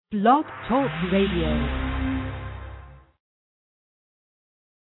Blog Talk Radio.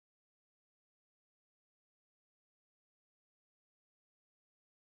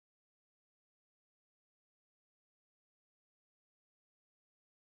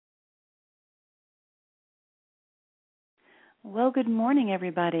 Well, good morning,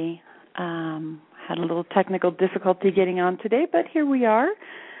 everybody. Had a little technical difficulty getting on today, but here we are.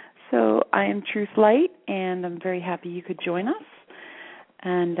 So I am Truth Light, and I'm very happy you could join us.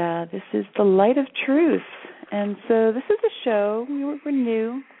 And this is the Light of Truth. And so this is a show. We're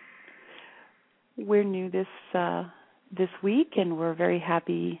new. We're new this week, and we're very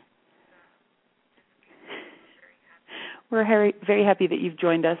happy. We're very happy that you've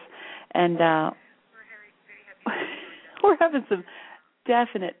joined us. And we're having some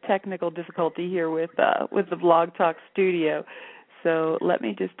definite technical difficulty here with the Blog Talk studio. So let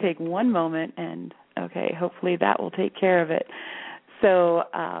me just take one moment, and okay, hopefully that will take care of it. So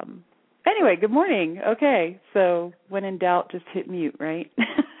anyway, good morning. Okay, so when in doubt, just hit mute, right?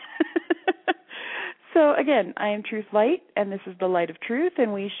 So again, I am Truth Light, and this is the Light of Truth,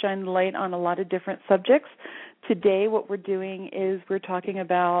 and we shine the light on a lot of different subjects. Today what we're doing is we're talking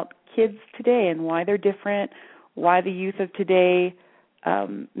about kids today and why they're different, why the youth of today,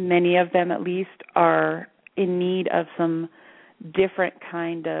 many of them at least, are in need of some different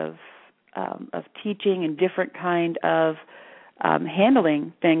kind of teaching and different kind of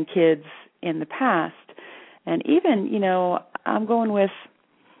handling than kids in the past. And even, I'm going with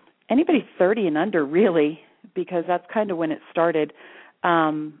anybody 30 and under, really, because that's kind of when it started.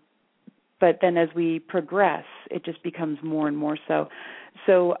 But then as we progress, it just becomes more and more so.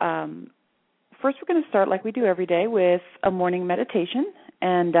 So first we're going to start, like we do every day, with a morning meditation.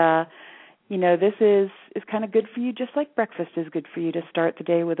 And, this is kind of good for you, just like breakfast is good for you to start the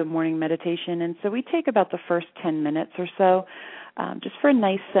day with a morning meditation. And so we take about the first 10 minutes or so just for a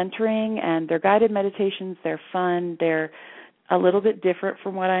nice centering. And they're guided meditations. They're fun. They're a little bit different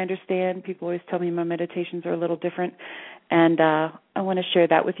from what I understand. People always tell me my meditations are a little different. And I want to share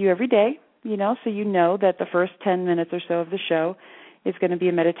that with you every day, so you know that the first 10 minutes or so of the show is going to be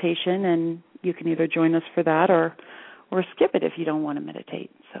a meditation, and you can either join us for that or skip it if you don't want to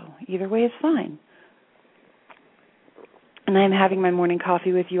meditate. So either way is fine. And I'm having my morning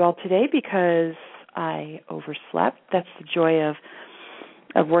coffee with you all today because I overslept. That's the joy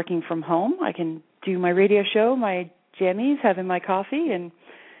of working from home. I can do my radio show, my jammies, having my coffee, and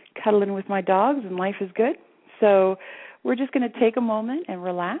cuddling with my dogs, and life is good. So we're just going to take a moment and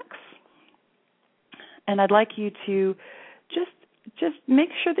relax. And I'd like you to just make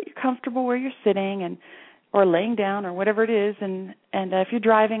sure that you're comfortable where you're sitting or laying down or whatever it is. And if you're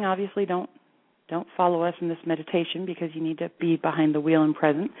driving, obviously don't follow us in this meditation because you need to be behind the wheel and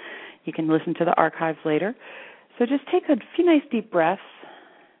present. You can listen to the archives later. So just take a few nice deep breaths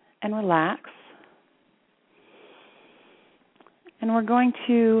and relax. And we're going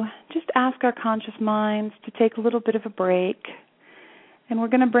to just ask our conscious minds to take a little bit of a break. And we're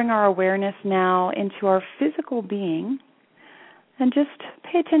going to bring our awareness now into our physical being and just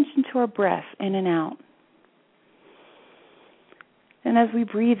pay attention to our breath in and out. And as we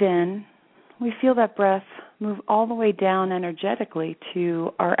breathe in, we feel that breath move all the way down energetically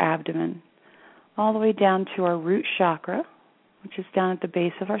to our abdomen, all the way down to our root chakra, which is down at the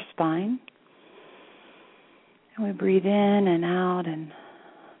base of our spine. And we breathe in and out and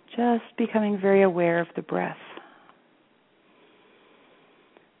just becoming very aware of the breath.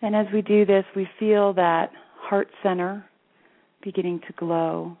 And as we do this, we feel that heart center beginning to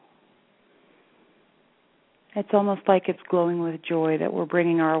glow. It's almost like it's glowing with joy that we're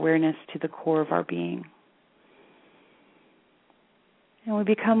bringing our awareness to the core of our being. And we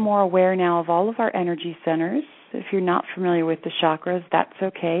become more aware now of all of our energy centers. If you're not familiar with the chakras, that's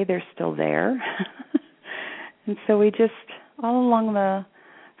okay. They're still there. And so we just, all along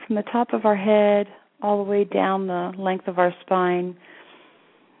from the top of our head, all the way down the length of our spine,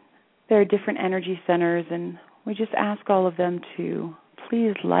 there are different energy centers, and we just ask all of them to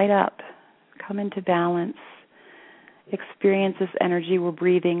please light up, come into balance, experience this energy we're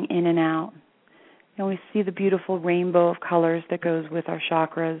breathing in and out. And we see the beautiful rainbow of colors that goes with our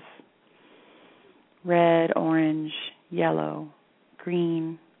chakras: red, orange, yellow,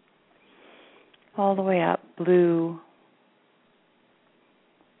 green, all the way up, blue.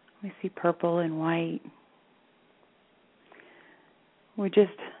 We see purple and white. We're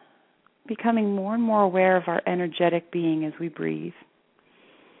just becoming more and more aware of our energetic being as we breathe.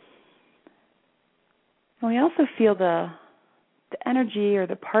 And we also feel the energy or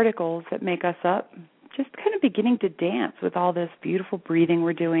the particles that make us up just kind of beginning to dance with all this beautiful breathing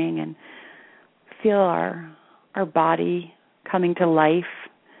we're doing, and feel our body coming to life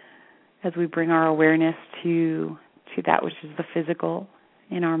as we bring our awareness to that which is the physical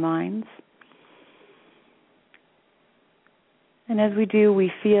in our minds. And as we do,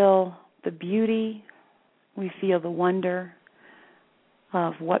 we feel the beauty, we feel the wonder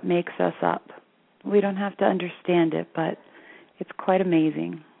of what makes us up. We don't have to understand it, but it's quite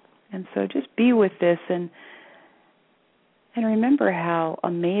amazing. And so just be with this and remember how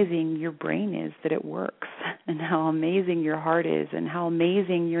amazing your brain is that it works, and how amazing your heart is, and how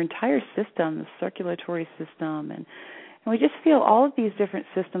amazing your entire system, the circulatory system. And we just feel all of these different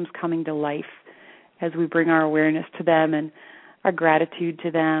systems coming to life as we bring our awareness to them and our gratitude to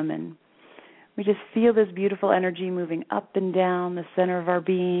them. And we just feel this beautiful energy moving up and down the center of our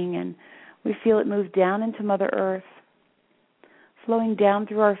being, and we feel it move down into Mother Earth, flowing down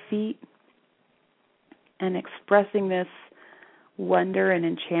through our feet and expressing this wonder and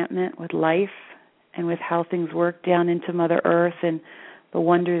enchantment with life and with how things work down into Mother Earth and the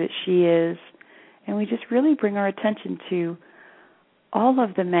wonder that she is. And we just really bring our attention to all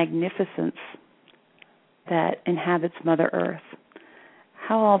of the magnificence that inhabits Mother Earth,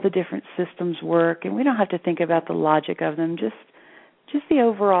 how all the different systems work, and we don't have to think about the logic of them, just the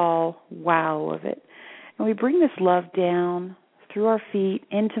overall wow of it. And we bring this love down through our feet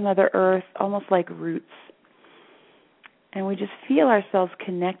into Mother Earth, almost like roots. And we just feel ourselves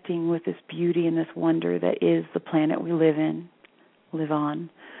connecting with this beauty and this wonder that is the planet we live on.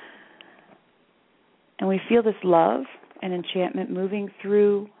 And we feel this love and enchantment moving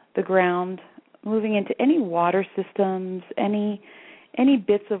through the ground, moving into any water systems, any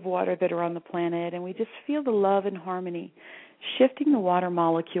bits of water that are on the planet, and we just feel the love and harmony shifting the water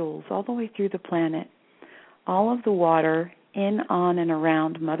molecules all the way through the planet. All of the water in, on, and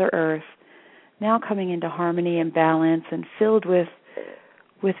around Mother Earth now coming into harmony and balance and filled with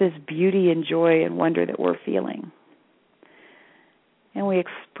this beauty and joy and wonder that we're feeling. And we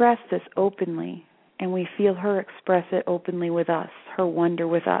express this openly, and we feel her express it openly with us, her wonder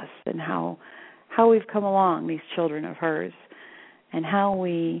with us, and how we've come along, these children of hers, and how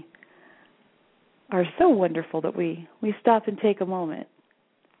we are so wonderful that we stop and take a moment.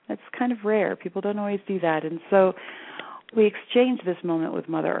 That's kind of rare. People don't always do that. And so we exchange this moment with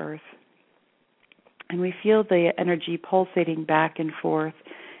Mother Earth. And we feel the energy pulsating back and forth,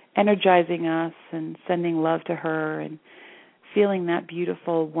 energizing us and sending love to her and feeling that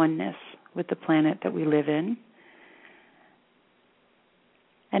beautiful oneness with the planet that we live in.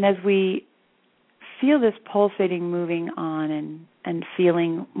 And as we feel this pulsating, moving on and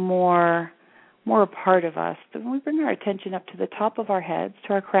feeling more a part of us, then we bring our attention up to the top of our heads,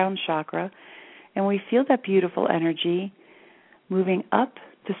 to our crown chakra, and we feel that beautiful energy moving up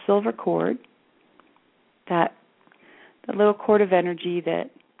the silver cord, that little cord of energy that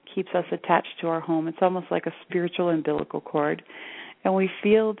keeps us attached to our home. It's almost like a spiritual umbilical cord. And we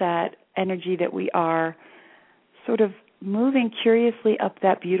feel that energy that we are sort of moving curiously up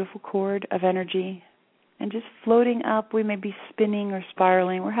that beautiful cord of energy and just floating up. We may be spinning or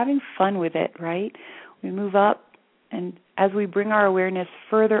spiraling. We're having fun with it, right? We move up, and as we bring our awareness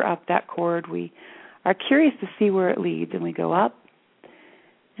further up that cord, we are curious to see where it leads, and we go up,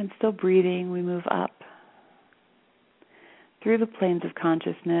 and still breathing, we move up through the planes of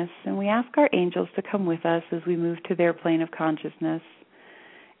consciousness, and we ask our angels to come with us as we move to their plane of consciousness.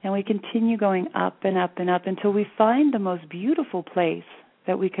 And we continue going up and up and up until we find the most beautiful place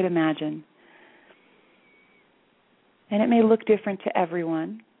that we could imagine. And it may look different to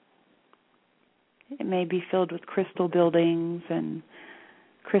everyone. It may be filled with crystal buildings and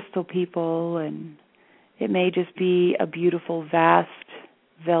crystal people, and it may just be a beautiful, vast,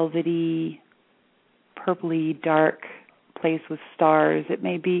 velvety, purpley, dark place with stars. It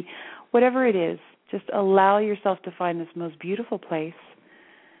may be whatever it is. Just allow yourself to find this most beautiful place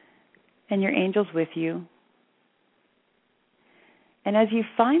and your angels with you. And as you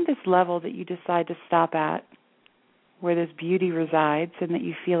find this level that you decide to stop at, where this beauty resides and that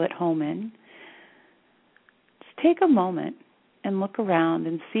you feel at home in, just take a moment and look around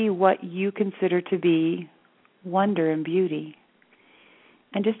and see what you consider to be wonder and beauty,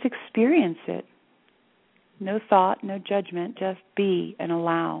 and just experience it. No thought, no judgment, just be and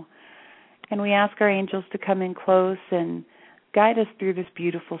allow. And we ask our angels to come in close and guide us through this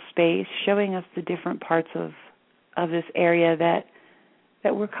beautiful space, showing us the different parts of this area that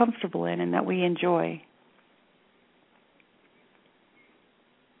we're comfortable in and that we enjoy.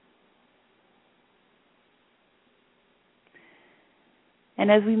 And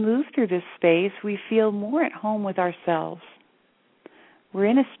as we move through this space, we feel more at home with ourselves. We're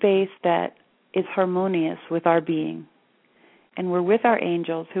in a space that is harmonious with our being. And we're with our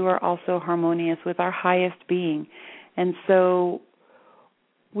angels who are also harmonious with our highest being. And so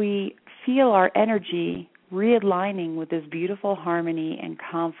we feel our energy realigning with this beautiful harmony and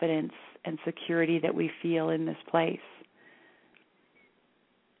confidence and security that we feel in this place.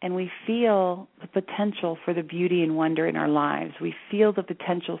 And we feel the potential for the beauty and wonder in our lives. We feel the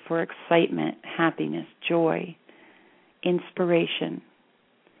potential for excitement, happiness, joy, inspiration.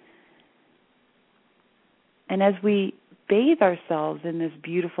 And as we bathe ourselves in this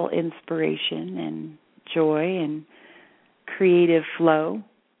beautiful inspiration and joy and creative flow,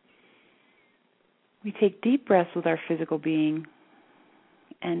 we take deep breaths with our physical being.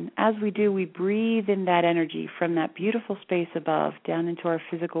 And as we do, we breathe in that energy from that beautiful space above down into our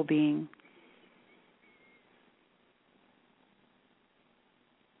physical being.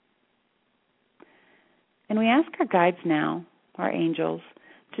 And we ask our guides now, our angels,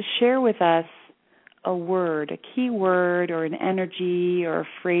 to share with us a word, a key word or an energy or a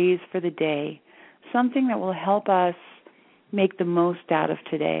phrase for the day, something that will help us make the most out of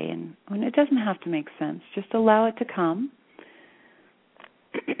today. And it doesn't have to make sense. Just allow it to come.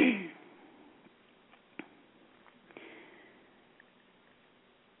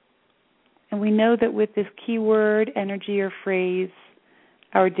 And we know that with this keyword, energy, or phrase,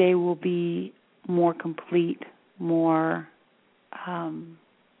 our day will be more complete, more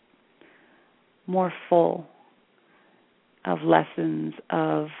full of lessons,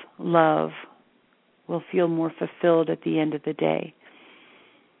 of love. We'll feel more fulfilled at the end of the day.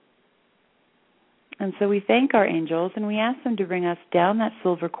 And so we thank our angels, and we ask them to bring us down that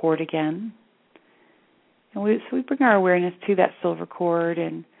silver cord again. And so we bring our awareness to that silver cord,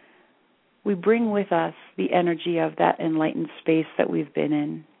 and we bring with us the energy of that enlightened space that we've been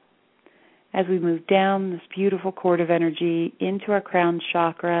in. As we move down this beautiful cord of energy into our crown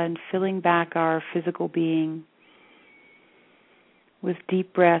chakra and filling back our physical being, with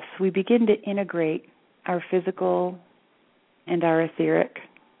deep breaths, we begin to integrate our physical and our etheric.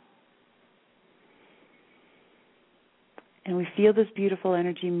 And we feel this beautiful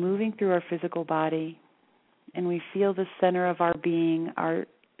energy moving through our physical body. And we feel the center of our being, our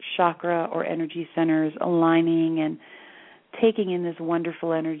chakra or energy centers, aligning and taking in this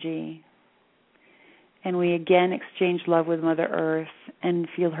wonderful energy. And we again exchange love with Mother Earth and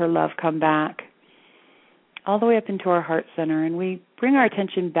feel her love come back all the way up into our heart center. And we bring our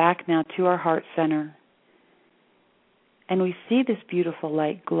attention back now to our heart center. And we see this beautiful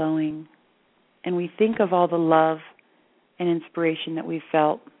light glowing. And we think of all the love and inspiration that we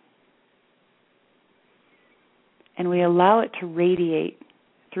felt. And we allow it to radiate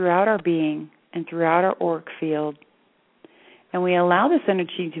throughout our being and throughout our auric field. And we allow this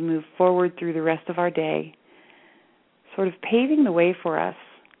energy to move forward through the rest of our day, sort of paving the way for us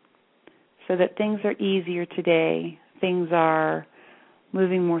so that things are easier today, things are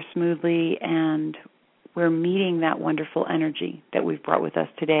moving more smoothly, and we're meeting that wonderful energy that we've brought with us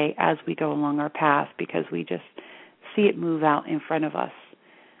today as we go along our path, because we just see it move out in front of us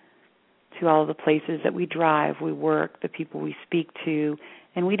to all the places that we drive, we work, the people we speak to,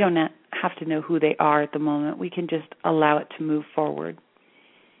 and we don't have to know who they are at the moment. We can just allow it to move forward.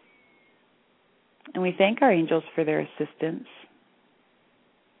 And we thank our angels for their assistance.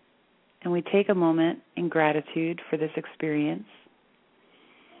 And we take a moment in gratitude for this experience.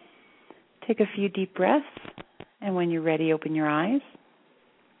 Take a few deep breaths, and when you're ready, open your eyes.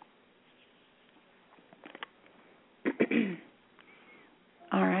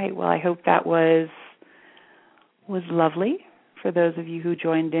 All right. Well, I hope that was lovely for those of you who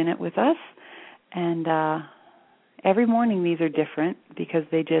joined in it with us. And every morning these are different because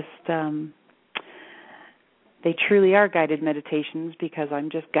they truly are guided meditations because I'm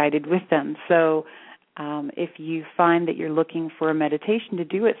just guided with them. So if you find that you're looking for a meditation to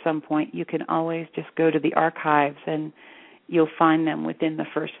do at some point, you can always just go to the archives and you'll find them within the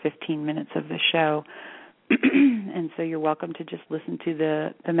first 15 minutes of the show. And so you're welcome to just listen to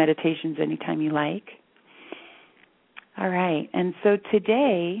the meditations anytime you like. All right. And so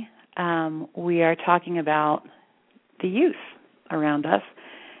today we are talking about the youth around us.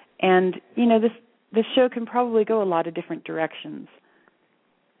 And, you know, this show can probably go a lot of different directions.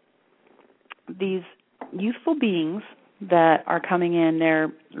 These youthful beings that are coming in, they're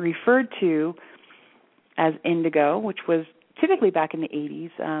referred to as indigo, which was typically back in the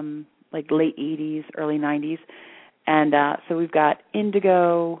 80s, like late 80s, early 90s. And so we've got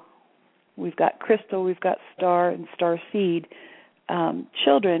indigo, we've got crystal, we've got star, and star seed.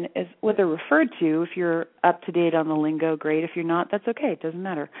 Children is what they're referred to. If you're up to date on the lingo, great. If you're not, that's okay. It doesn't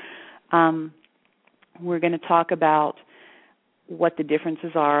matter. We're going to talk about what the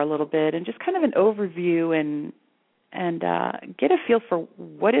differences are a little bit and just kind of an overview and get a feel for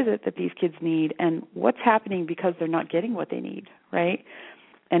what is it that these kids need and what's happening because they're not getting what they need, right?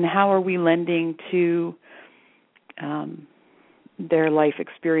 and how are we lending to their life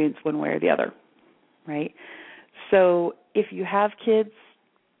experience one way or the other, right? So if you have kids,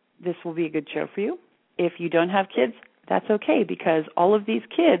 this will be a good show for you. If you don't have kids, that's okay, because all of these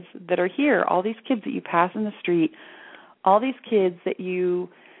kids that are here, all these kids that you pass in the street, all these kids that you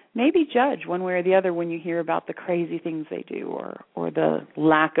maybe judge one way or the other when you hear about the crazy things they do or the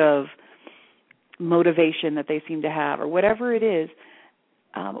lack of motivation that they seem to have or whatever it is,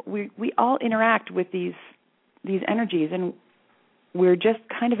 we all interact with these energies, and we're just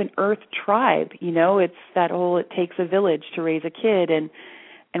kind of an earth tribe, It's that whole it takes a village to raise a kid,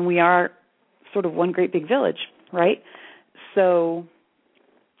 and we are sort of one great big village, right? So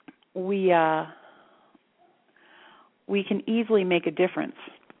we can easily make a difference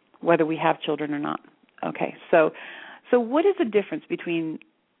whether we have children or not. Okay, so what is the difference between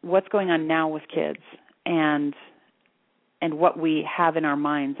what's going on now with kids and what we have in our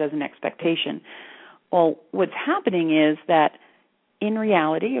minds as an expectation? Well, what's happening is that in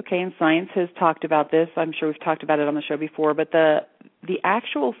reality, and science has talked about this, I'm sure we've talked about it on the show before, but the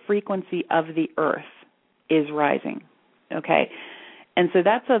actual frequency of the earth is rising, okay? And so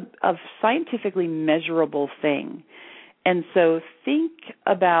that's a scientifically measurable thing. And so think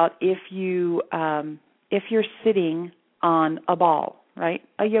about if you're sitting on a ball, right,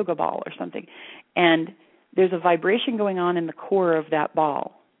 a yoga ball or something, and there's a vibration going on in the core of that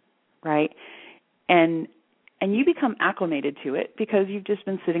ball, right? And you become acclimated to it because you've just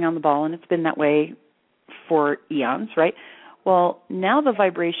been sitting on the ball and it's been that way for eons, right? Well, now the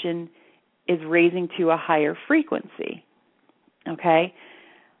vibration is raising to a higher frequency, okay?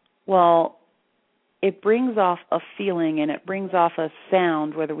 Well, it brings off a feeling and it brings off a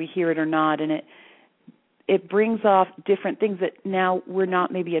sound, whether we hear it or not, and it brings off different things that now we're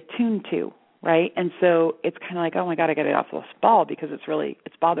not maybe attuned to, right? And so it's kind of like, oh my God, I got to get off this ball because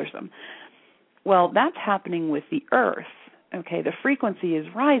it's bothersome. Well, that's happening with the earth, okay? The frequency is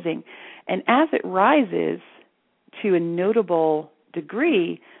rising, and as it rises to a notable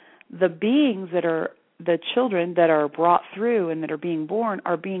degree, the beings that are the children that are brought through and that are being born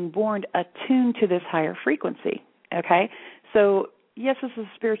attuned to this higher frequency, okay? So, yes, this is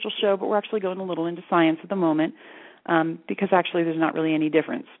a spiritual show, but we're actually going a little into science at the moment because actually there's not really any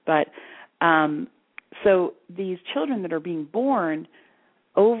difference. But so these children that are being born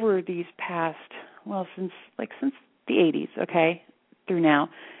over these past, since the 80s, okay, through now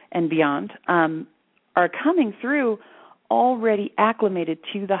and beyond, are coming through already acclimated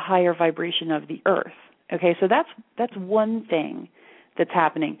to the higher vibration of the earth. Okay, so that's one thing that's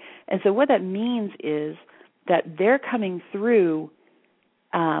happening. And so what that means is that they're coming through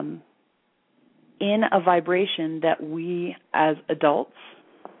in a vibration that we as adults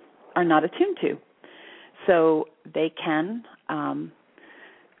are not attuned to. So they can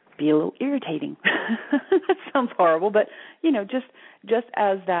be a little irritating. That sounds horrible, but just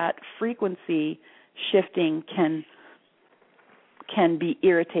as that frequency shifting can be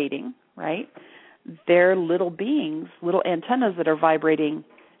irritating, right? They're little beings, little antennas that are vibrating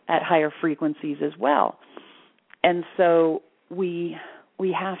at higher frequencies as well. And so they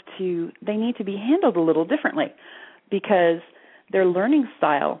need to be handled a little differently because their learning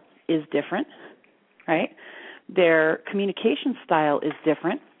style is different, right? Their communication style is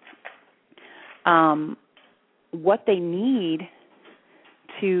different. What they need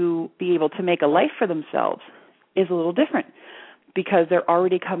to be able to make a life for themselves is a little different because they're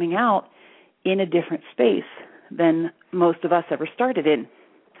already coming out in a different space than most of us ever started in.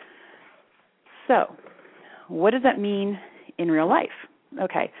 So, what does that mean in real life?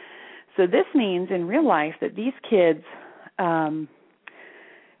 Okay, so this means in real life that these kids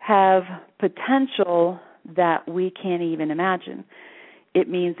have potential that we can't even imagine. It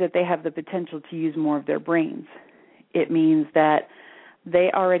means that they have the potential to use more of their brains. It means that they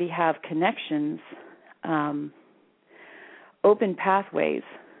already have connections, open pathways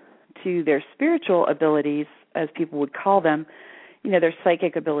to their spiritual abilities, as people would call them, their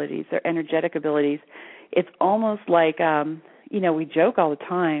psychic abilities, their energetic abilities. It's almost like, we joke all the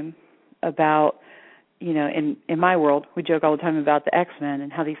time about, in my world, we joke all the time about the X-Men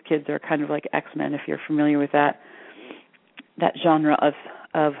and how these kids are kind of like X-Men, if you're familiar with that genre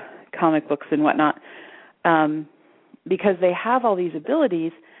of comic books and whatnot, because they have all these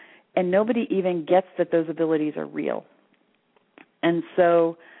abilities and nobody even gets that those abilities are real. And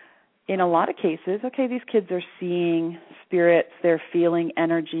so in a lot of cases, these kids are seeing spirits, they're feeling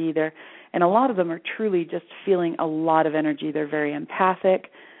energy, and a lot of them are truly just feeling a lot of energy. They're very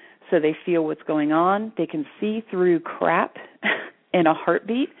empathic, so they feel what's going on. They can see through crap in a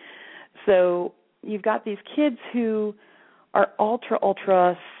heartbeat. So you've got these kids who are ultra,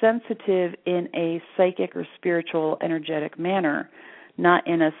 ultra sensitive in a psychic or spiritual, energetic manner, not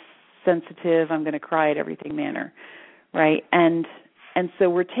in a sensitive, I'm going to cry at everything manner, right? And so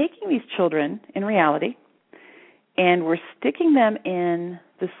we're taking these children in reality, and we're sticking them in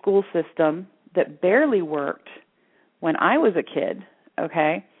the school system that barely worked when I was a kid,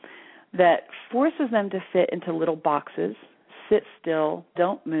 okay, that forces them to fit into little boxes, sit still,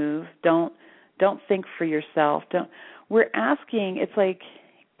 don't move, don't think for yourself. We're asking,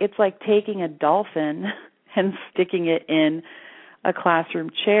 it's like taking a dolphin and sticking it in a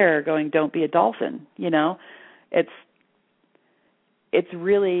classroom chair going, don't be a dolphin, you know? It's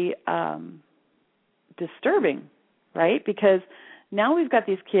really disturbing, right? Because now we've got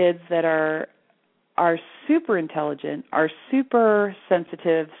these kids that are super intelligent, are super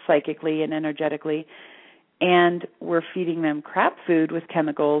sensitive psychically and energetically, and we're feeding them crap food with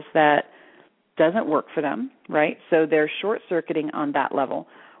chemicals that doesn't work for them, right? So they're short-circuiting on that level.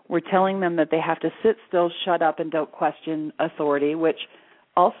 We're telling them that they have to sit still, shut up, and don't question authority, which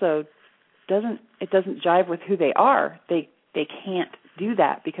also doesn't jive with who they are. They can't do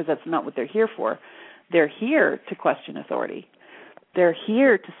that because that's not what they're here for. They're here to question authority. They're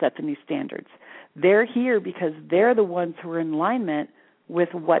here to set the new standards. They're here because they're the ones who are in alignment with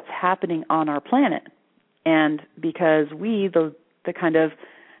what's happening on our planet. And because we, the kind of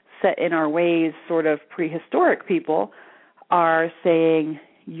set in our ways sort of prehistoric people, are saying,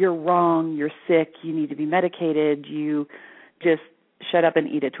 you're wrong, you're sick, you need to be medicated, you just shut up and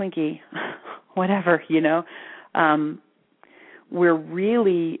eat a Twinkie, whatever, you know, we're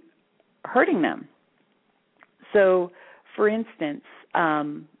really hurting them. So, for instance,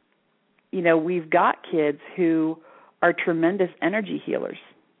 you know, we've got kids who are tremendous energy healers.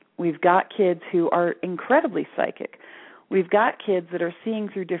 We've got kids who are incredibly psychic. We've got kids that are seeing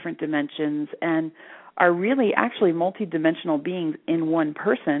through different dimensions and are really actually multidimensional beings in one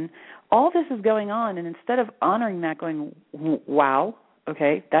person. All this is going on, and instead of honoring that, going, wow,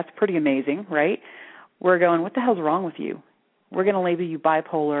 okay, that's pretty amazing, right? We're going, what the hell's wrong with you? We're going to label you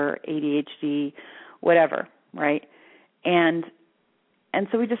bipolar, ADHD, whatever, right? And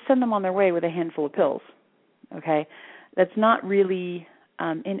so we just send them on their way with a handful of pills, okay? That's not really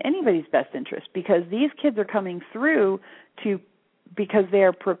in anybody's best interest, because these kids are coming through because they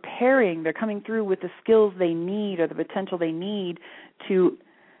are preparing, they're coming through with the skills they need or the potential they need to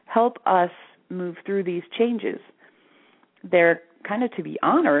help us move through these changes. They're kind of to be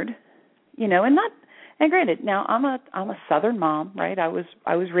honored, you know, and granted, now I'm a Southern mom, right? I was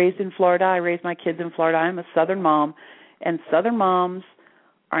raised in Florida. I raised my kids in Florida. I'm a Southern mom, and Southern moms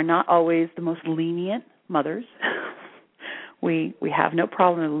are not always the most lenient mothers. We have no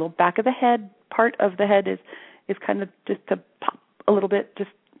problem. The little back of the head, part of the head is kind of just to pop a little bit, just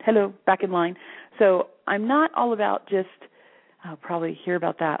hello, back in line. So I'm not all about just, I'll probably hear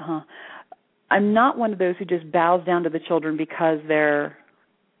about that, huh? I'm not one of those who just bows down to the children because they're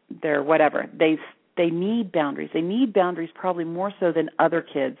whatever. They need boundaries. They need boundaries probably more so than other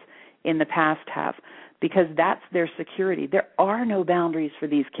kids in the past have, because that's their security. There are no boundaries for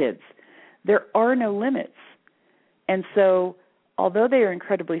these kids. There are no limits. And so although they are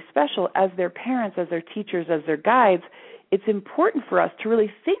incredibly special, as their parents, as their teachers, as their guides, it's important for us to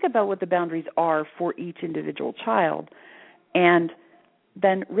really think about what the boundaries are for each individual child and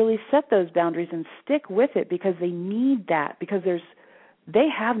then really set those boundaries and stick with it, because they need that, because they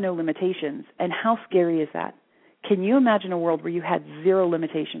have no limitations. And how scary is that? Can you imagine a world where you had zero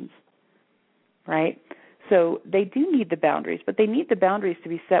limitations, right? So they do need the boundaries, but they need the boundaries to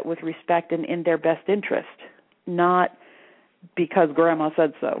be set with respect and in their best interest, not because grandma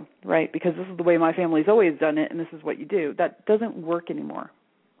said so, right? Because this is the way my family's always done it, and this is what you do. That doesn't work anymore,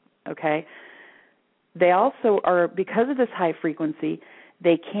 okay? They also are, because of this high frequency,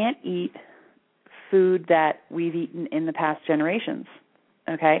 they can't eat food that we've eaten in the past generations,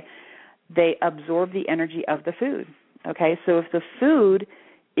 okay? They absorb the energy of the food, okay? So if the food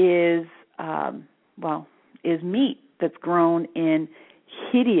is, is meat that's grown in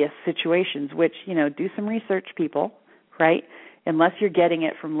hideous situations, which, you know, do some research, people, right? Unless you're getting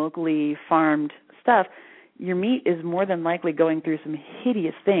it from locally farmed stuff, your meat is more than likely going through some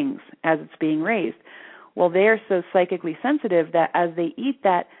hideous things as it's being raised. Well, they're so psychically sensitive that as they eat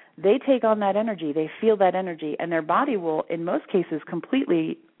that, they take on that energy, they feel that energy, and their body will, in most cases,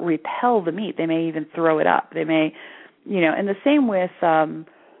 completely repel the meat. They may even throw it up. They may, you know, and the same with, the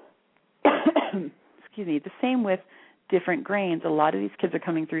same with different grains. A lot of these kids are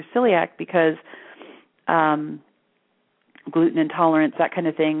coming through celiac because gluten intolerance, that kind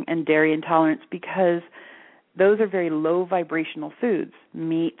of thing, and dairy intolerance, because those are very low vibrational foods,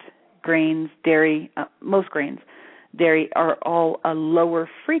 meat, grains, dairy, most grains. they are all a lower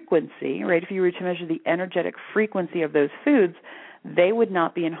frequency, right? If you were to measure the energetic frequency of those foods, they would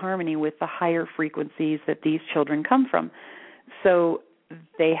not be in harmony with the higher frequencies that these children come from. So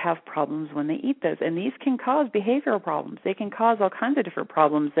they have problems when they eat those. And these can cause behavioral problems. They can cause all kinds of different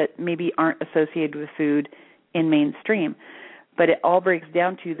problems that maybe aren't associated with food in mainstream. But it all breaks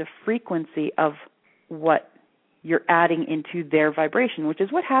down to the frequency of what you're adding into their vibration, which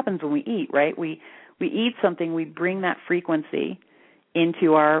is what happens when we eat, right? We eat something, we bring that frequency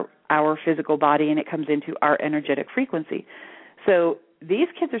into our physical body, and it comes into our energetic frequency. So these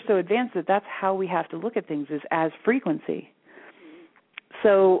kids are so advanced that that's how we have to look at things, is as frequency.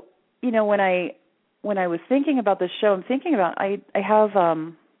 So, when I was thinking about this show, I'm thinking about I have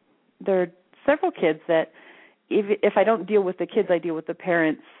there are several kids that if I don't deal with the kids, I deal with the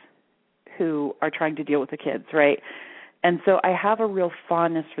parents who are trying to deal with the kids, right? And so I have a real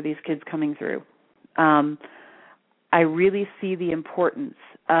fondness for these kids coming through. I really see the importance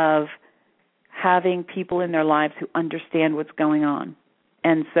of having people in their lives who understand what's going on.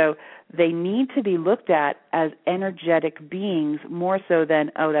 And so they need to be looked at as energetic beings more so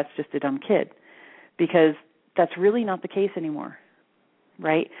than, oh, that's just a dumb kid, because that's really not the case anymore,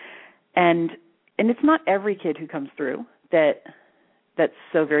 right? And it's not every kid who comes through that's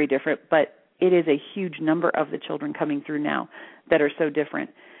so very different, but it is a huge number of the children coming through now that are so different.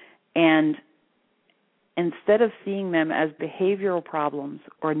 And instead of seeing them as behavioral problems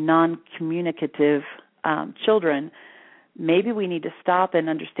or non-communicative children, maybe we need to stop and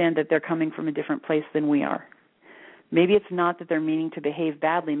understand that they're coming from a different place than we are. Maybe it's not that they're meaning to behave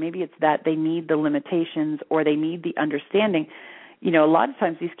badly. Maybe it's that they need the limitations or they need the understanding. A lot of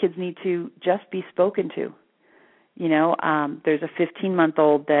times these kids need to just be spoken to. There's a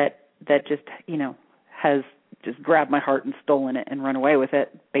 15-month-old that just, has just grabbed my heart and stolen it and run away with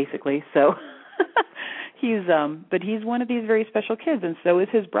it, basically. So he's one of these very special kids, and so is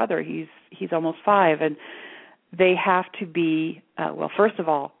his brother. He's almost 5, and they have to be, first of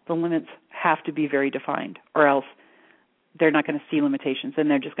all, the limits have to be very defined, or else they're not going to see limitations, and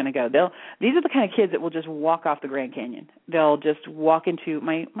they're just going to go. These are the kind of kids that will just walk off the Grand Canyon. They'll just walk into,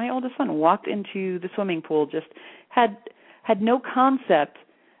 my oldest son walked into the swimming pool, just had no concept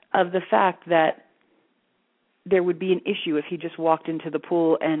of the fact that there would be an issue if he just walked into the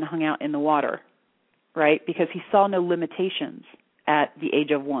pool and hung out in the water, right? Because he saw no limitations at the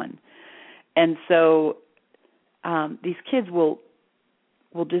age of 1. And so these kids will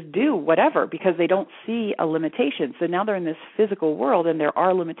just do whatever because they don't see a limitation. So now they're in this physical world, and there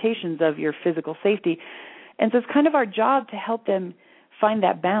are limitations of your physical safety. And so it's kind of our job to help them find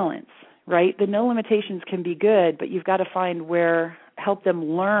that balance, right? The no limitations can be good, but you've got to help them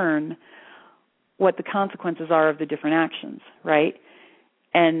learn what the consequences are of the different actions, right?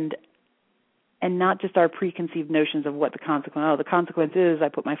 And not just our preconceived notions of what the consequence is, I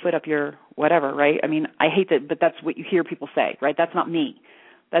put my foot up your whatever, right? I mean, I hate that, but that's what you hear people say, right? That's not me.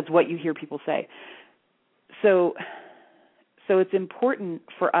 That's what you hear people say. So it's important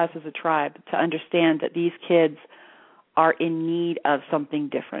for us as a tribe to understand that these kids are in need of something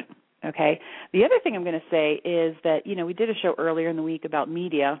different, okay? The other thing I'm going to say is that, we did a show earlier in the week about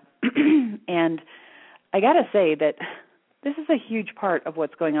media, and I got to say that this is a huge part of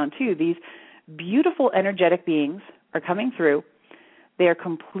what's going on, too. These beautiful, energetic beings are coming through. They are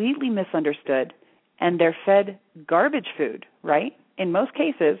completely misunderstood, and they're fed garbage food, right? In most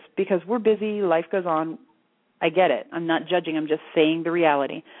cases, because we're busy, life goes on. I get it. I'm not judging. I'm just saying the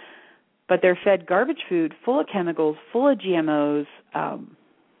reality. But they're fed garbage food full of chemicals, full of GMOs,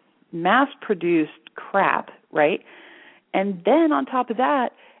 mass-produced crap, right? And then on top of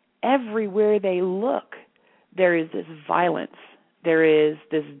that, everywhere they look, there is this violence. There is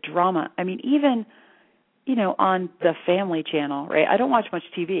this drama. I mean, even, on the Family Channel, right? I don't watch much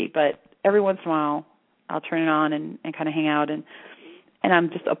TV, but every once in a while I'll turn it on and kind of hang out, and I'm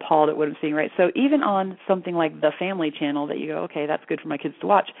just appalled at what I'm seeing, right? So even on something like the Family Channel that you go, okay, that's good for my kids to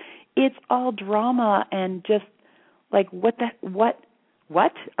watch, it's all drama and just like what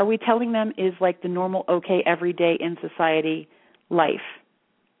are we telling them is like the normal, okay, everyday in society life,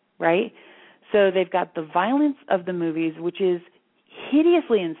 right? So they've got the violence of the movies, which is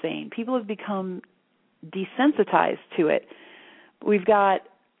hideously insane. People have become desensitized to it. We've got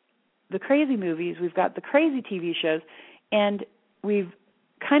the crazy movies, we've got the crazy TV shows, and we've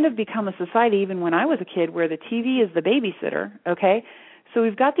kind of become a society, even when I was a kid, where the TV is the babysitter, okay? So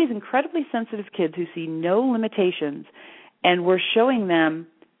we've got these incredibly sensitive kids who see no limitations, and we're showing them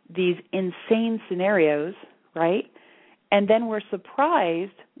these insane scenarios, right? And then we're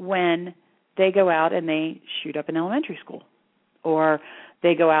surprised when they go out and they shoot up an elementary school, or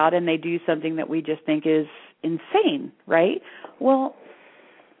they go out and they do something that we just think is insane, right? Well,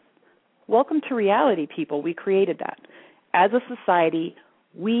 welcome to reality, people. We created that. As a society,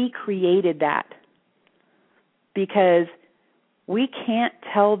 we created that because we can't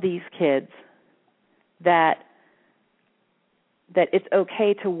tell these kids that it's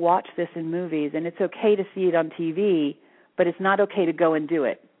okay to watch this in movies and it's okay to see it on TV, but it's not okay to go and do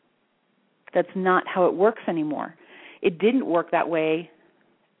it. That's not how it works anymore. It didn't work that way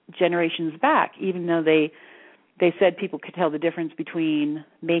generations back, even though they said people could tell the difference between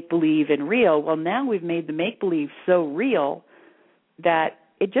make-believe and real. Well, now we've made the make-believe so real that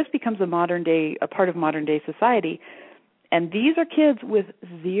it just becomes a part of modern-day society. And these are kids with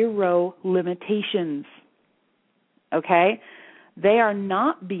zero limitations, okay? They are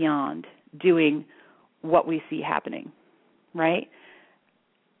not beyond doing what we see happening, right?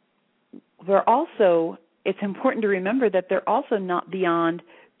 It's important to remember that they're also not beyond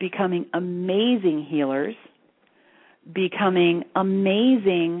becoming amazing healers, becoming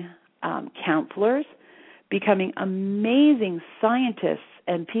amazing counselors, becoming amazing scientists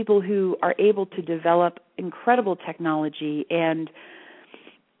and people who are able to develop incredible technology. And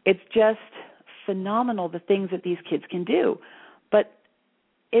it's just phenomenal the things that these kids can do. But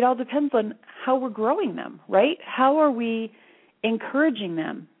it all depends on how we're growing them, right? How are we encouraging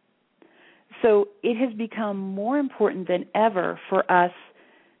them? So it has become more important than ever for us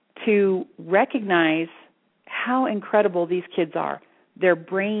to recognize how incredible these kids are. Their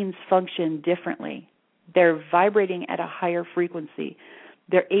brains function differently. They're vibrating at a higher frequency.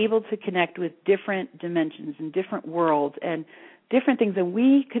 They're able to connect with different dimensions and different worlds and different things than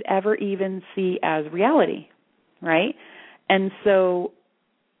we could ever even see as reality, right? And so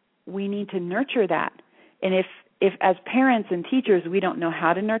we need to nurture that. And if as parents and teachers we don't know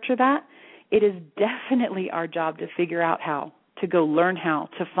how to nurture that, it is definitely our job to figure out how, to go learn how,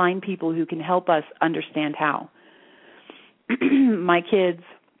 to find people who can help us understand how. My kids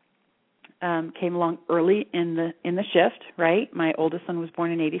came along early in the shift, right? My oldest son was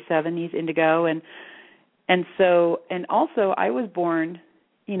born in '87. He's indigo, and also I was born,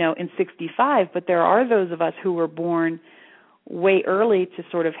 in '65. But there are those of us who were born way early to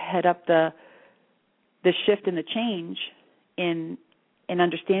sort of head up the shift and the change in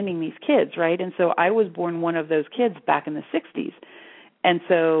understanding these kids, right? And so I was born one of those kids back in the '60s, and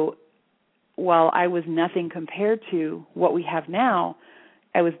so while I was nothing compared to what we have now,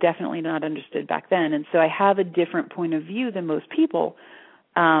 I was definitely not understood back then. And so I have a different point of view than most people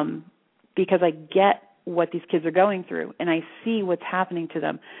because I get what these kids are going through and I see what's happening to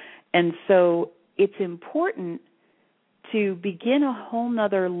them. And so it's important to begin a whole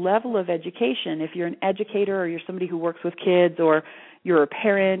nother level of education. If you're an educator or you're somebody who works with kids or you're a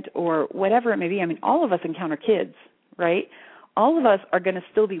parent or whatever it may be, I mean, all of us encounter kids, right? All of us are going to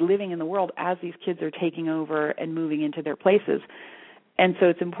still be living in the world as these kids are taking over and moving into their places. And so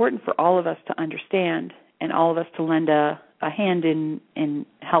it's important for all of us to understand and all of us to lend a hand in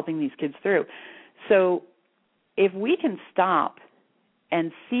helping these kids through. So if we can stop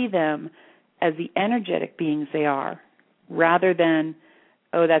and see them as the energetic beings they are, rather than,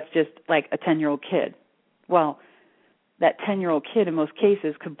 oh, that's just like a 10-year-old kid. Well, that 10-year-old kid in most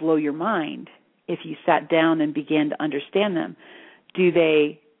cases could blow your mind if you sat down and began to understand them. Do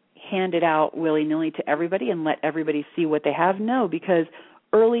they hand it out willy-nilly to everybody and let everybody see what they have? No, because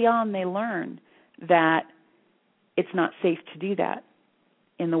early on they learn that it's not safe to do that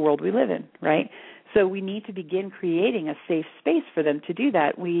in the world we live in, right? So we need to begin creating a safe space for them to do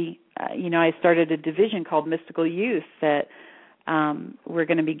that. I started a division called Mystical Youth that we're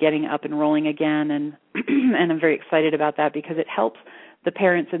going to be getting up and rolling again, and and I'm very excited about that because it helps the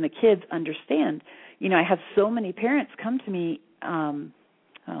parents and the kids understand. I have so many parents come to me.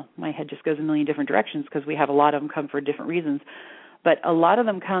 My head just goes a million different directions because we have a lot of them come for different reasons. But a lot of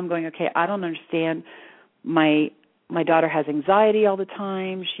them come going, okay, I don't understand. My daughter has anxiety all the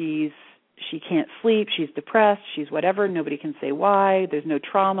time. She can't sleep. She's depressed. She's whatever. Nobody can say why. There's no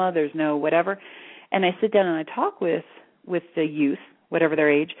trauma. There's no whatever. And I sit down and I talk with the youth, whatever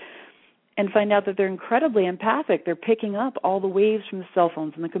their age, and find out that they're incredibly empathic. They're picking up all the waves from the cell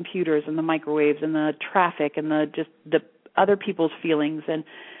phones and the computers and the microwaves and the traffic and the other people's feelings, and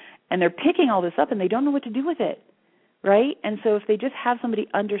they're picking all this up and they don't know what to do with it, right? And so if they just have somebody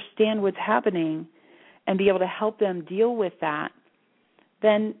understand what's happening and be able to help them deal with that,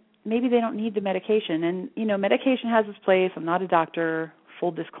 then maybe they don't need the medication. And, medication has its place. I'm not a doctor,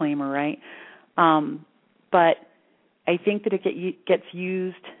 full disclaimer, right? But I think that it gets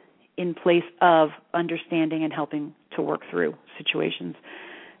used in place of understanding and helping to work through situations.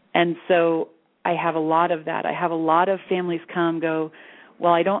 And so I have a lot of that. I have a lot of families go,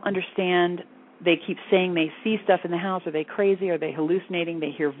 well, I don't understand they keep saying they see stuff in the house. Are they crazy? Are they hallucinating?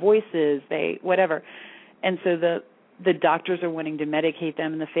 They hear voices, they whatever. And so the doctors are wanting to medicate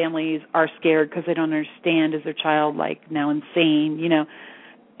them, and the families are scared because they don't understand, is their child like now insane, you know?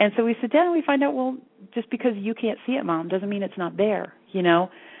 And so we sit down and we find out, well, just because you can't see it, Mom, doesn't mean it's not there, you know?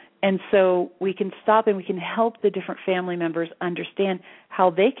 And so we can stop and we can help the different family members understand how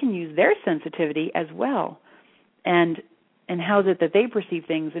they can use their sensitivity as well, and how is it that they perceive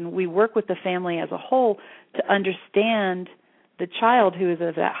things. And we work with the family as a whole to understand the child who is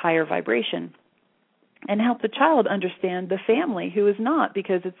of that higher vibration, and help the child understand the family who is not,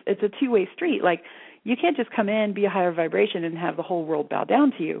 because it's a two-way street. Like, you can't just come in, be a higher vibration, and have the whole world bow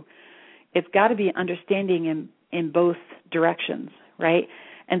down to you. It's got to be understanding in both directions, right?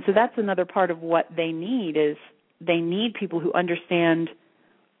 And so that's another part of what they need, is they need people who understand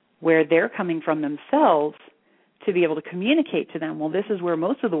where they're coming from themselves to be able to communicate to them, well, this is where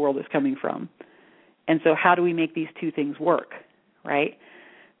most of the world is coming from. And so how do we make these two things work, right?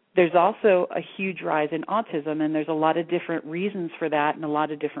 There's also a huge rise in autism, and there's a lot of different reasons for that and a lot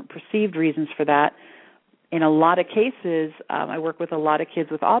of different perceived reasons for that. In a lot of cases, I work with a lot of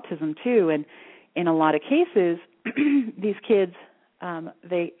kids with autism too, and in a lot of cases, these kids,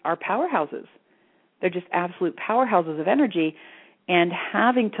 they are powerhouses. They're just absolute powerhouses of energy, and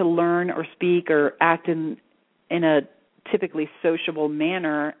having to learn or speak or act in a typically sociable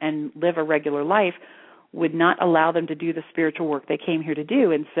manner and live a regular life would not allow them to do the spiritual work they came here to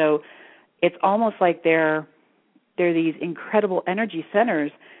do. And so it's almost like they're these incredible energy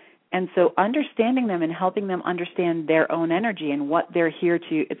centers. And so understanding them and helping them understand their own energy and what they're here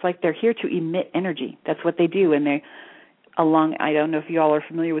to, it's like they're here to emit energy. That's what they do. And I don't know if you all are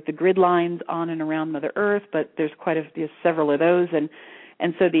familiar with the grid lines on and around Mother Earth, but there's several of those.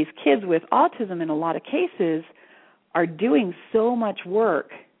 And so these kids with autism in a lot of cases are doing so much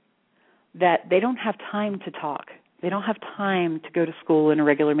work that they don't have time to talk. They don't have time to go to school in a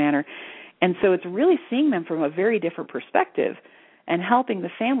regular manner. And so it's really seeing them from a very different perspective and helping the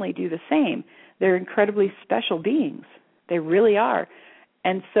family do the same. They're incredibly special beings. They really are.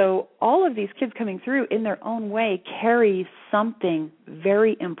 And so all of these kids coming through in their own way carry something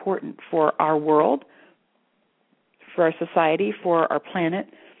very important for our world, for our society, for our planet,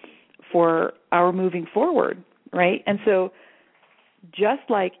 for our moving forward, right? And so just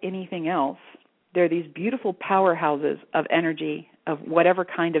like anything else, there are these beautiful powerhouses of energy, of whatever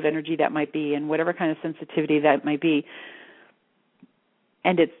kind of energy that might be and whatever kind of sensitivity that might be,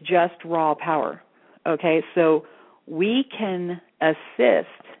 and it's just raw power, okay? So we can assist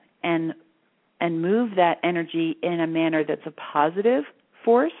and move that energy in a manner that's a positive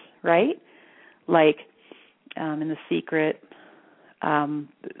force, right? Like in The Secret,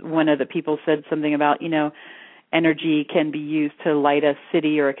 one of the people said something about, energy can be used to light a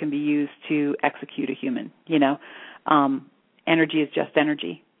city or it can be used to execute a human, Energy is just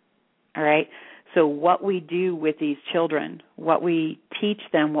energy, all right? So what we do with these children, what we teach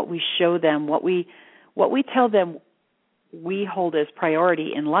them, what we show them, what we tell them we hold as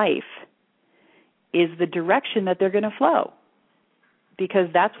priority in life is the direction that they're going to flow, because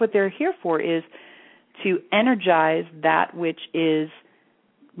that's what they're here for, is to energize that which is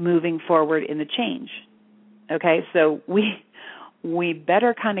moving forward in the change. Okay, so we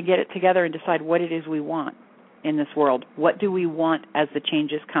better kind of get it together and decide what it is we want in this world. What do we want as the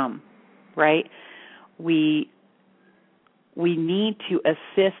changes come, right? We need to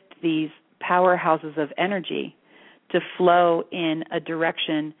assist these powerhouses of energy to flow in a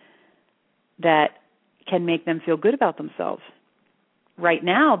direction that can make them feel good about themselves. Right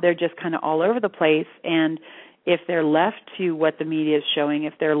now, they're just kind of all over the place, and if they're left to what the media is showing,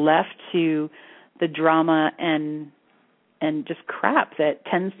 if they're left to the drama and just crap that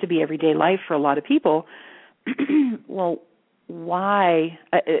tends to be everyday life for a lot of people, well, why?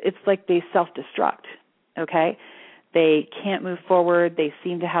 It's like they self-destruct, okay? They can't move forward. They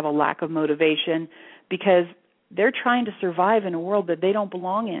seem to have a lack of motivation because they're trying to survive in a world that they don't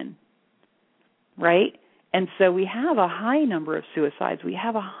belong in, right? And so we have a high number of suicides. We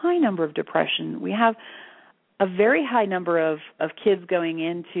have a high number of depression. We have a very high number of kids going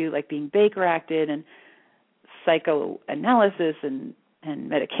into like being Baker acted and psychoanalysis and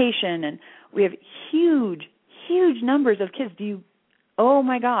medication. And we have huge numbers of kids. Oh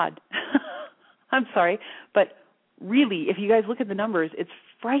my God. I'm sorry. But really, if you guys look at the numbers, it's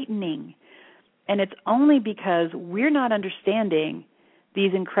frightening. And it's only because we're not understanding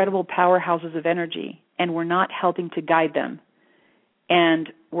these incredible powerhouses of energy, and we're not helping to guide them.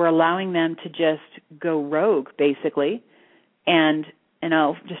 And we're allowing them to just go rogue, basically, and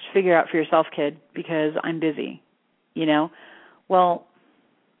just figure out for yourself, kid, because I'm busy, Well,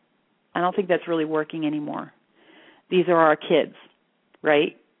 I don't think that's really working anymore. These are our kids,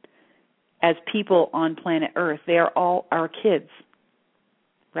 right? As people on planet Earth, they are all our kids,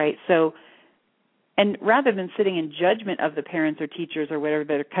 right? So, and rather than sitting in judgment of the parents or teachers or whatever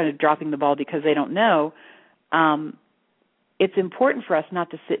that are kind of dropping the ball because they don't know, it's important for us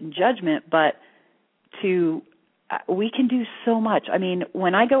not to sit in judgment, but we can do so much. I mean,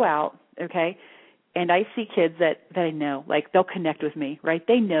 when I go out, okay, and I see kids that I know, like they'll connect with me, right?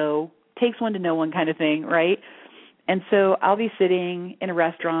 They know, takes one to know one kind of thing, right? And so I'll be sitting in a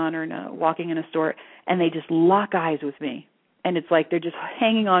restaurant or walking in a store, and they just lock eyes with me. And it's like they're just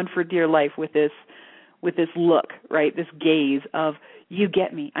hanging on for dear life with this look, right? This gaze of, you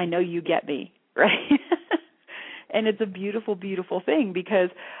get me. I know you get me, right? And it's a beautiful, beautiful thing because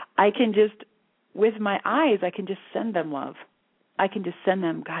I can just, with my eyes, I can just send them love. I can just send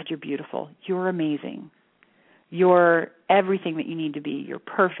them, God, you're beautiful. You're amazing. You're everything that you need to be. You're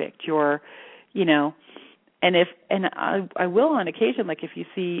perfect. You're, and I will on occasion, like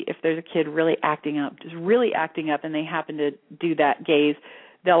if there's a kid really acting up, and they happen to do that gaze,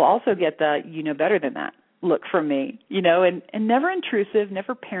 they'll also get the, better than that look from me, and never intrusive,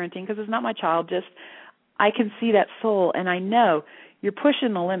 never parenting, because it's not my child, just I can see that soul, and I know you're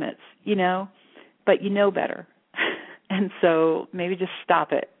pushing the limits, but you know better. And so maybe just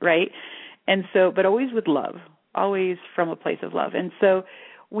stop it, right? And so, but always with love, always from a place of love. And so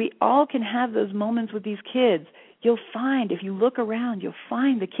we all can have those moments with these kids. You'll find, if you look around, you'll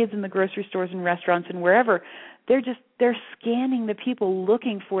find the kids in the grocery stores and restaurants and wherever, they're scanning the people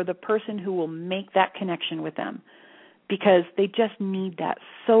looking for the person who will make that connection with them because they just need that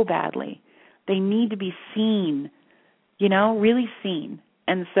so badly. They need to be seen, really seen.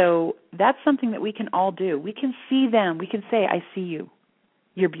 And so that's something that we can all do. We can see them. We can say, I see you.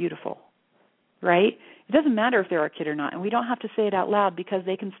 You're beautiful, right? It doesn't matter if they're our kid or not, and we don't have to say it out loud because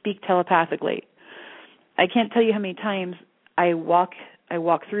they can speak telepathically. I can't tell you how many times I walk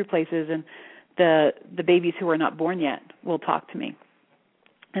through places and the babies who are not born yet will talk to me.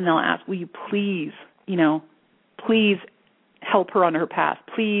 And they'll ask, will you please help her on her path.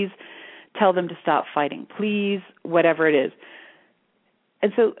 Please tell them to stop fighting. Please, whatever it is.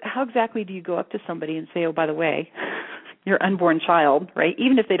 And so how exactly do you go up to somebody and say, oh, by the way, your unborn child, right?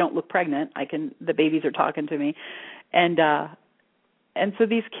 Even if they don't look pregnant, the babies are talking to me. And so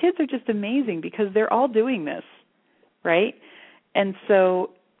these kids are just amazing because they're all doing this, right? And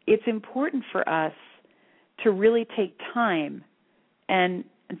so it's important for us to really take time and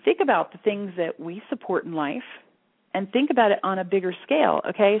think about the things that we support in life and think about it on a bigger scale,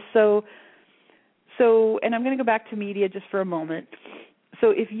 okay? So and I'm going to go back to media just for a moment.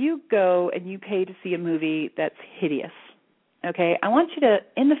 So if you go and you pay to see a movie that's hideous, okay, I want you to,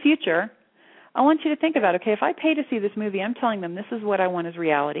 in the future, I want you to think about, okay, if I pay to see this movie, I'm telling them this is what I want as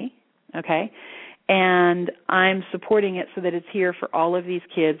reality, okay, and I'm supporting it so that it's here for all of these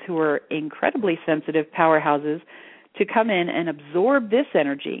kids who are incredibly sensitive powerhouses to come in and absorb this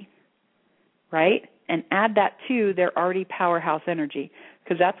energy, right, and add that to their already powerhouse energy,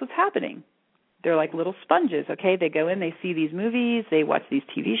 because that's what's happening. They're like little sponges, okay? They go in, they see these movies, they watch these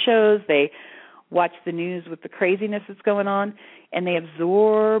TV shows, they watch the news with the craziness that's going on, and they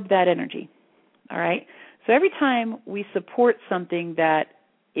absorb that energy, all right? So every time we support something that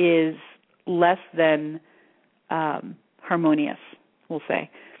is less than harmonious, we'll say,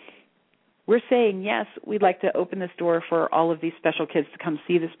 we're saying, yes, we'd like to open this door for all of these special kids to come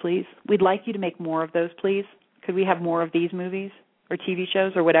see this, please. We'd like you to make more of those, please. Could we have more of these movies or TV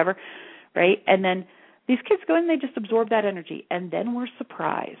shows or whatever? Right? And then these kids go in and they just absorb that energy. And then we're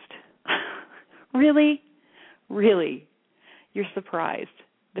surprised. Really? Really? You're surprised.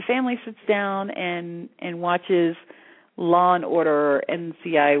 The family sits down and watches Law and Order or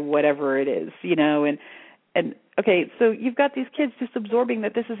NCI, whatever it is, and okay, so you've got these kids just absorbing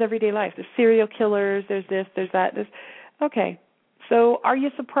that this is everyday life. There's serial killers, there's this, there's that, okay. So are you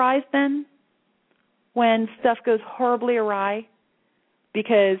surprised then when stuff goes horribly awry?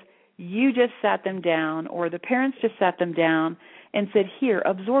 Because you just sat them down, or the parents just sat them down and said, here,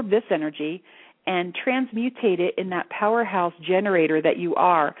 absorb this energy and transmutate it in that powerhouse generator that you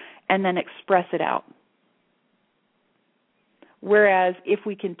are, and then express it out. Whereas if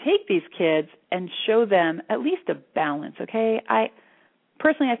we can take these kids and show them at least a balance, okay? I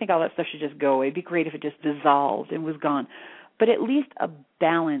think all that stuff should just go away. It'd be great if it just dissolved and was gone. But at least a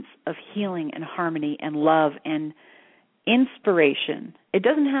balance of healing and harmony and love and inspiration. It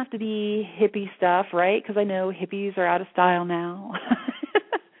doesn't have to be hippie stuff, right? Because I know hippies are out of style now,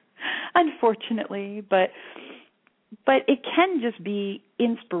 unfortunately. But it can just be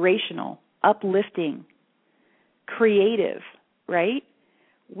inspirational, uplifting, creative, right?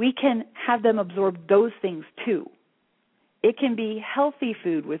 we can have them absorb those things too. It can be healthy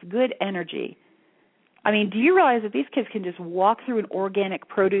food with good energy. I mean, do you realize that these kids can just walk through an organic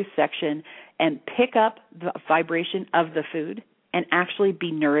produce section and pick up the vibration of the food and actually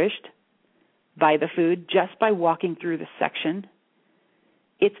be nourished by the food just by walking through the section?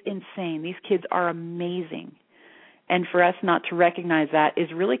 It's insane. These kids are amazing. And for us not to recognize that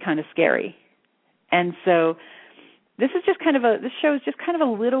is really kind of scary. And so this show is just kind of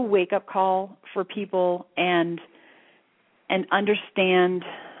a little wake-up call for people and understand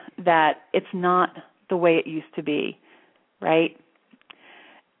that it's not the way it used to be, right?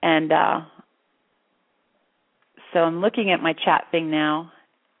 And so I'm looking at my chat thing now,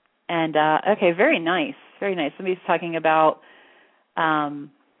 and okay, very nice, very nice. Somebody's talking about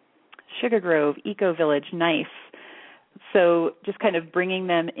Sugar Grove, Eco Village, nice. So just kind of bringing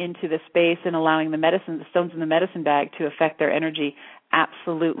them into the space and allowing the stones in the medicine bag to affect their energy,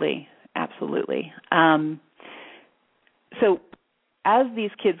 absolutely, absolutely. So as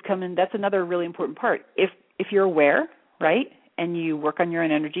these kids come in, that's another really important part. If you're aware, right, and you work on your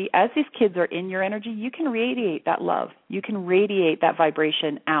own energy, as these kids are in your energy, you can radiate that love. You can radiate that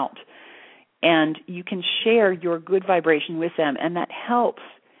vibration out. And you can share your good vibration with them, and that helps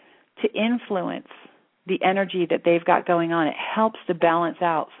to influence the energy that they've got going on. It helps to balance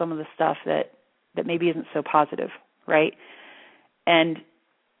out some of the stuff that maybe isn't so positive, right? And,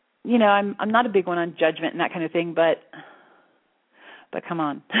 you know, I'm not a big one on judgment and that kind of thing, but come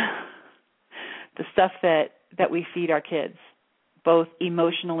on. The stuff that we feed our kids, both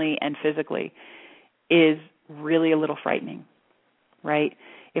emotionally and physically, is really a little frightening, right?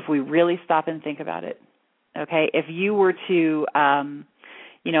 If we really stop and think about it, okay? If you were to,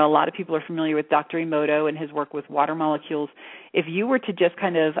 a lot of people are familiar with Dr. Emoto and his work with water molecules. If you were to just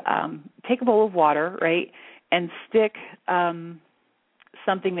kind of take a bowl of water, right, and stick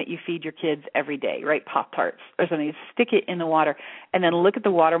something that you feed your kids every day, right, Pop-Tarts or something, stick it in the water, and then look at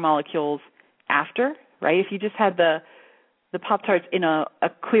the water molecules after, right? If you just had the Pop-Tarts in a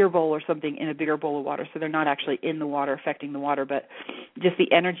clear bowl or something in a bigger bowl of water, so they're not actually in the water affecting the water, but just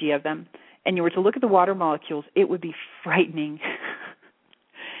the energy of them, and you were to look at the water molecules, it would be frightening.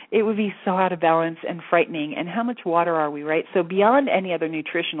 It would be so out of balance and frightening. And how much water are we, right? So beyond any other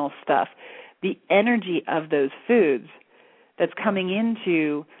nutritional stuff, the energy of those foods that's coming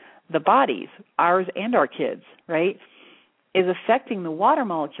into the bodies, ours and our kids, right, is affecting the water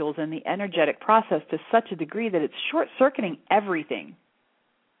molecules and the energetic process to such a degree that it's short-circuiting everything.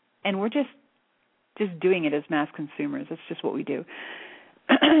 And we're just doing it as mass consumers. That's just what we do.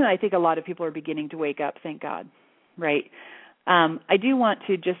 I think a lot of people are beginning to wake up, thank God, right? I do want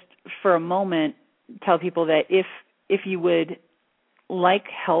to just for a moment tell people that if you would like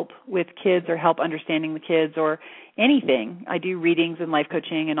help with kids or help understanding the kids or anything, I do readings and life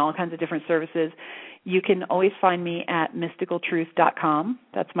coaching and all kinds of different services. You can always find me at mysticaltruth.com.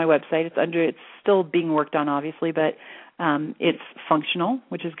 That's my website. It's still being worked on, obviously, but it's functional,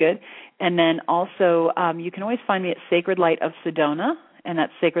 which is good. And then also you can always find me at Sacred Light of Sedona, and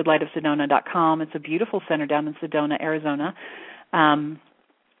that's sacredlightofsedona.com. It's a beautiful center down in Sedona, Arizona.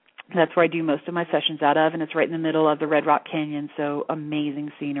 That's where I do most of my sessions out of, and it's right in the middle of the Red Rock Canyon, so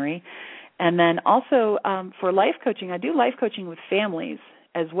amazing scenery. And then also for life coaching, I do life coaching with families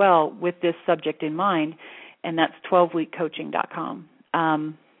as well with this subject in mind, and that's 12weekcoaching.com.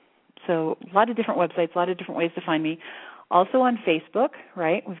 So a lot of different websites, a lot of different ways to find me. Also on Facebook,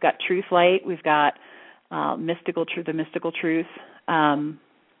 right? We've got Truth Light. We've got Mystical Truth, the Mystical Truth. You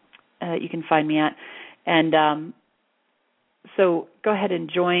can find me at. And so go ahead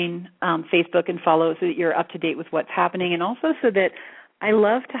and join Facebook and follow so that you're up to date with what's happening, and also so that I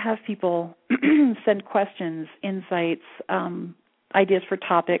love to have people send questions, insights, ideas for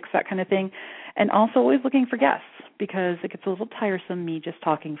topics, that kind of thing, and also always looking for guests because it gets a little tiresome me just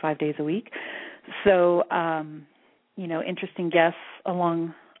talking 5 days a week. So, interesting guests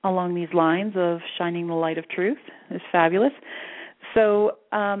along these lines of shining the light of truth is fabulous. So,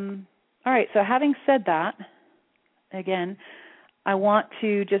 all right, so having said that, again, I want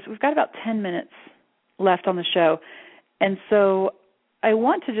to we've got about 10 minutes left on the show, and so I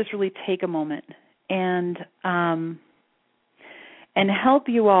want to just really take a moment and help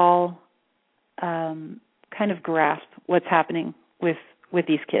you all kind of grasp what's happening with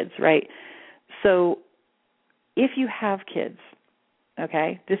these kids, right? So if you have kids,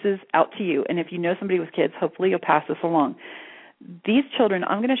 okay, this is out to you, and if you know somebody with kids, hopefully you'll pass this along. These children,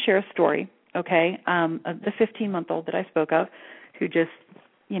 I'm going to share a story, okay, the 15-month-old that I spoke of who just,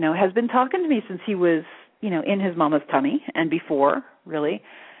 has been talking to me since he was, in his mama's tummy and before, really.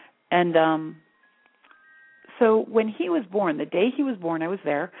 And so when he was born, the day he was born, I was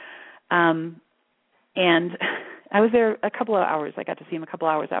there. And I was there a couple of hours. I got to see him a couple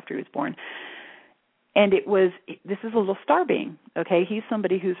of hours after he was born. And this is a little star being, okay? He's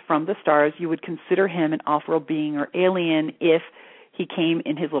somebody who's from the stars. You would consider him an off-world being or alien if he came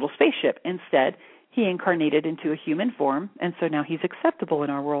in his little spaceship. Instead, he incarnated into a human form, and so now he's acceptable in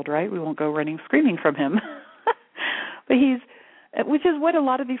our world, right? We won't go running screaming from him. But which is what a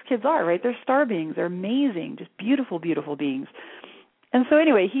lot of these kids are, right? They're star beings. They're amazing, just beautiful, beautiful beings. And so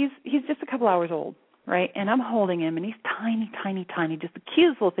anyway, he's just a couple hours old, right? And I'm holding him, and he's tiny, tiny, tiny, just the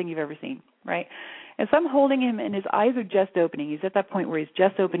cutest little thing you've ever seen, right? And so I'm holding him, and his eyes are just opening. He's at that point where he's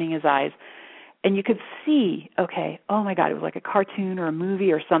just opening his eyes. And you could see, okay, oh, my God, it was like a cartoon or a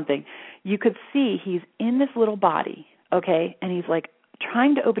movie or something. You could see he's in this little body, okay, and he's like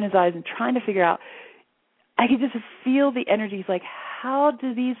trying to open his eyes and trying to figure out. I could just feel the energy. He's like, how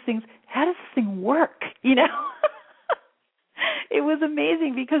does this thing work, you know? It was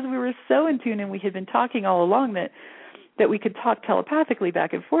amazing because we were so in tune, and we had been talking all along that we could talk telepathically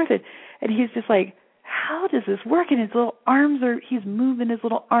back and forth. And he's just like, how does this work? And his little arms he's moving his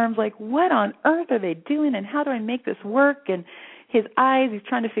little arms like, what on earth are they doing? And how do I make this work? And his eyes, he's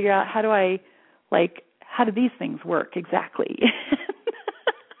trying to figure out how do these things work exactly?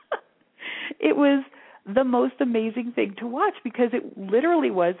 It was the most amazing thing to watch because it literally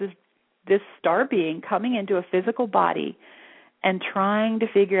was this star being coming into a physical body and trying to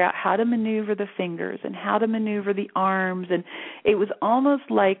figure out how to maneuver the fingers and how to maneuver the arms. And it was almost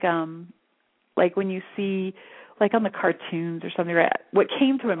like when you see, like on the cartoons or something, right? What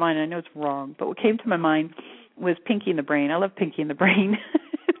came to my mind, I know it's wrong, but what came to my mind was Pinky and the Brain. I love Pinky and the Brain.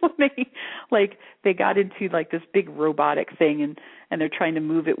 When they got into like this big robotic thing and they're trying to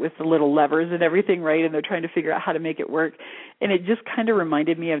move it with the little levers and everything, right? And they're trying to figure out how to make it work. And it just kind of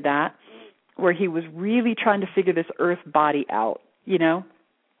reminded me of that, where he was really trying to figure this earth body out, you know?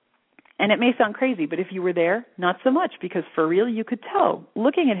 And it may sound crazy, but if you were there, not so much, because for real, you could tell,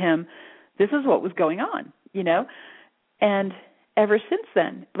 looking at him, this is what was going on, you know? And ever since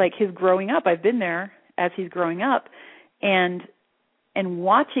then, like his growing up, I've been there as he's growing up and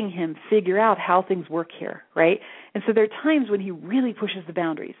watching him figure out how things work here, right? And so there are times when he really pushes the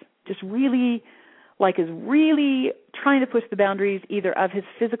boundaries, just really, like is really trying to push the boundaries either of his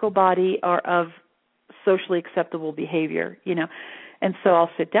physical body or of socially acceptable behavior, you know? And so I'll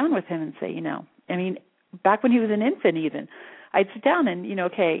sit down with him and say, you know, I mean, back when he was an infant even, I'd sit down and, you know,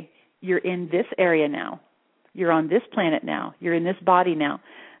 okay, you're in this area now. You're on this planet now. You're in this body now.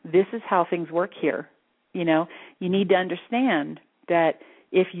 This is how things work here. You know, you need to understand that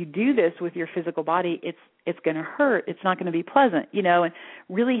if you do this with your physical body, it's going to hurt. It's not going to be pleasant, you know, and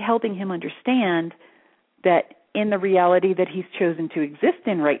really helping him understand that in the reality that he's chosen to exist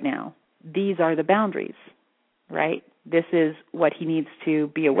in right now, these are the boundaries, right? This is what he needs to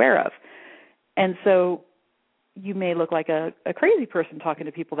be aware of. And so you may look like a crazy person talking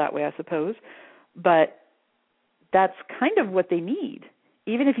to people that way, I suppose, but that's kind of what they need.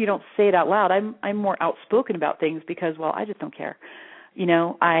 Even if you don't say it out loud, I'm more outspoken about things because, well, I just don't care. You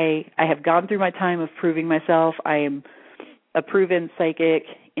know, I have gone through my time of proving myself. I am a proven psychic,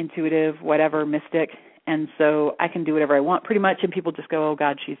 intuitive, whatever, mystic, and so I can do whatever I want pretty much, and people just go, oh,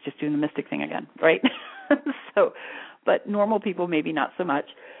 God, she's just doing the mystic thing again, right? So, but normal people maybe not so much.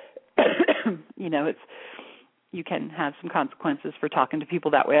 You know, you can have some consequences for talking to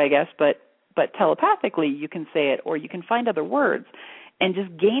people that way, I guess, but telepathically you can say it, or you can find other words. And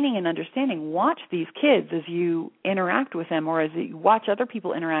just gaining an understanding, watch these kids as you interact with them or as you watch other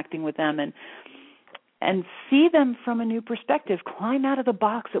people interacting with them and see them from a new perspective. Climb out of the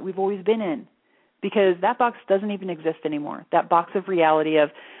box that we've always been in, because that box doesn't even exist anymore. That box of reality of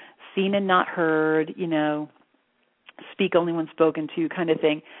seen and not heard, you know, speak only when spoken to kind of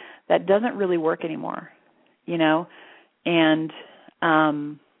thing, that doesn't really work anymore, you know. And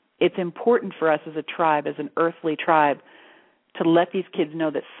it's important for us as a tribe, as an earthly tribe, to let these kids know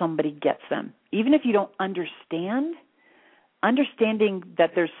that somebody gets them. Even if you don't understand, understanding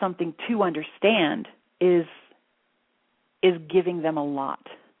that there's something to understand is giving them a lot,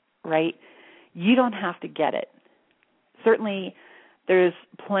 right? You don't have to get it. Certainly, there's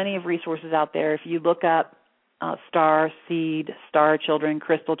plenty of resources out there. If you look up star seed, star children,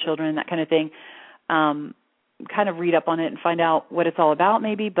 crystal children, that kind of thing, kind of read up on it and find out what it's all about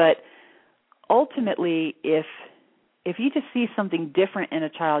maybe. But ultimately, if you just see something different in a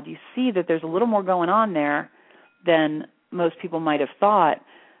child, you see that there's a little more going on there than most people might have thought,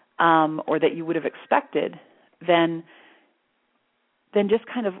 or that you would have expected, then just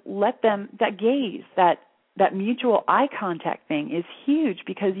kind of let them, that gaze, that mutual eye contact thing is huge,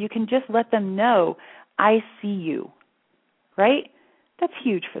 because you can just let them know, I see you, right? That's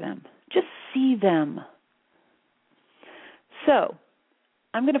huge for them. Just see them. So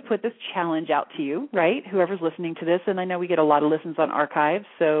I'm going to put this challenge out to you, right? Whoever's listening to this, and I know we get a lot of listens on archives,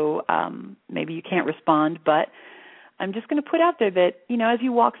 so maybe you can't respond, but I'm just going to put out there that, as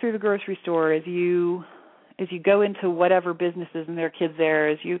you walk through the grocery store, as you go into whatever businesses and there are kids there,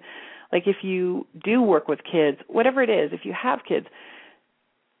 if you do work with kids, whatever it is, if you have kids,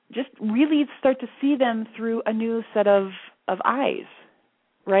 just really start to see them through a new set of eyes,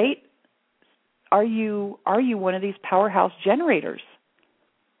 right? Are you one of these powerhouse generators?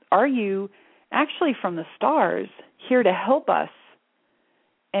 Are you actually from the stars here to help us,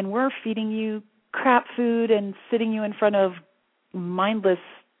 and we're feeding you crap food and sitting you in front of mindless,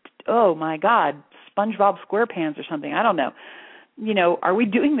 oh my God, SpongeBob SquarePants or something? I don't know. Are we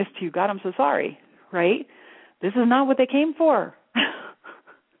doing this to you? God, I'm so sorry, right? This is not what they came for.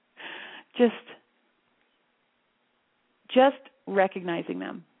 Just recognizing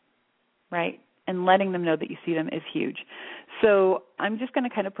them, right? And letting them know that you see them is huge. So I'm just going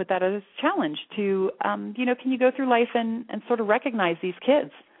to kind of put that as a challenge to, can you go through life and sort of recognize these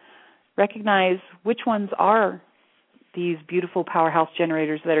kids? Recognize which ones are these beautiful powerhouse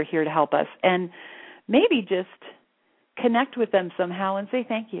generators that are here to help us. And maybe just connect with them somehow and say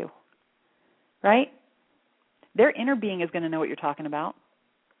thank you, right? Their inner being is going to know what you're talking about.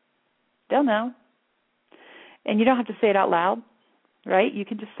 They'll know. And you don't have to say it out loud, right? You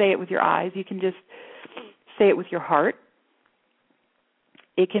can just say it with your eyes. You can just say it with your heart.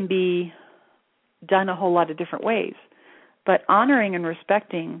 It can be done a whole lot of different ways. But honoring and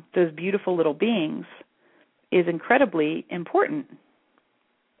respecting those beautiful little beings is incredibly important.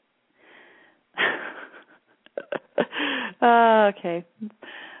 Okay.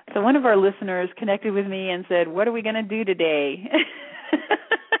 So one of our listeners connected with me and said, what are we going to do today?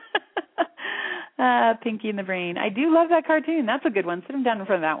 Pinky in the Brain. I do love that cartoon. That's a good one. Sit them down in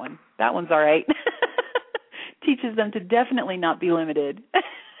front of that one. That one's all right. Teaches them to definitely not be limited.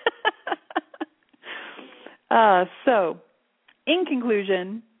 So, in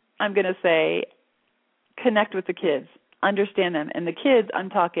conclusion, I'm going to say connect with the kids. Understand them. And the kids,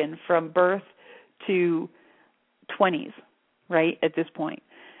 I'm talking from birth to 20s, right, at this point.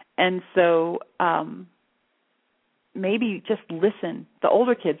 And so maybe just listen. The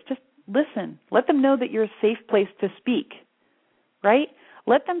older kids, just listen. Let them know that you're a safe place to speak, right?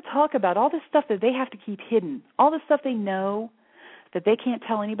 Let them talk about all this stuff that they have to keep hidden, all the stuff they know that they can't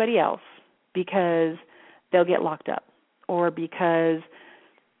tell anybody else because they'll get locked up or because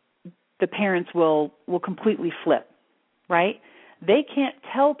the parents will completely flip, right? They can't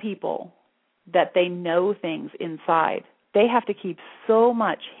tell people that they know things inside. They have to keep so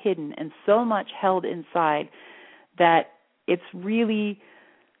much hidden and so much held inside that it's really,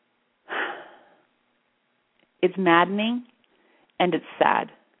 it's maddening and it's sad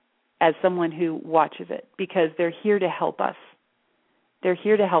as someone who watches it because they're here to help us. They're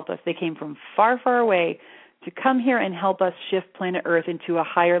here to help us. They came from far, far away to come here and help us shift planet Earth into a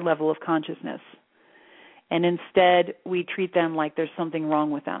higher level of consciousness. And instead, we treat them like there's something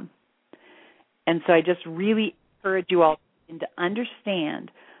wrong with them. And so I just really encourage you all to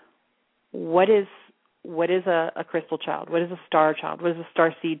understand what is a crystal child, what is a star child, what is a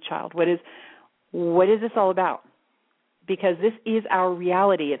star seed child, what is this all about? Because this is our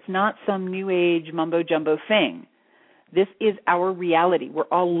reality. It's not some new age mumbo-jumbo thing. This is our reality. We're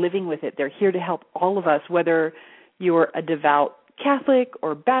all living with it. They're here to help all of us, whether you're a devout Catholic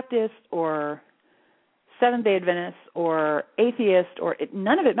or Baptist or Seventh-day Adventist or atheist,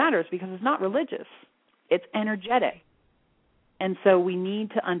 none of it matters because it's not religious. It's energetic. And so we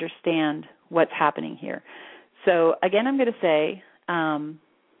need to understand what's happening here. So again, I'm going to say,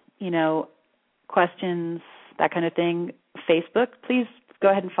 questions, that kind of thing, Facebook, please go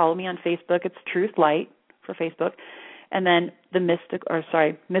ahead and follow me on Facebook. It's Truth Light for Facebook. And then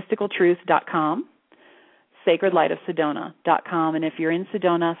mysticaltruth.com, sacredlightofsedona.com. And if you're in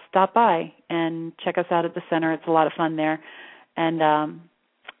Sedona, stop by and check us out at the center. It's a lot of fun there. And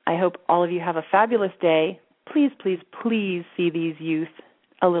I hope all of you have a fabulous day. Please, please, please see these youth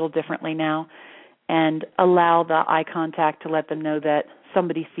a little differently now and allow the eye contact to let them know that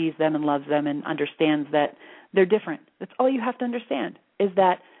somebody sees them and loves them and understands that they're different. That's all you have to understand is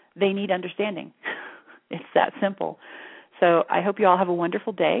that they need understanding. It's that simple. So I hope you all have a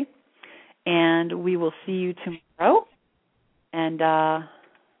wonderful day, and we will see you tomorrow. And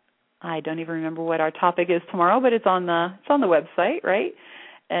I don't even remember what our topic is tomorrow, but it's on the website, right?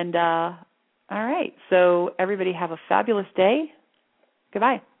 And all right. So everybody have a fabulous day.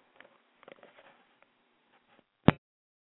 Goodbye.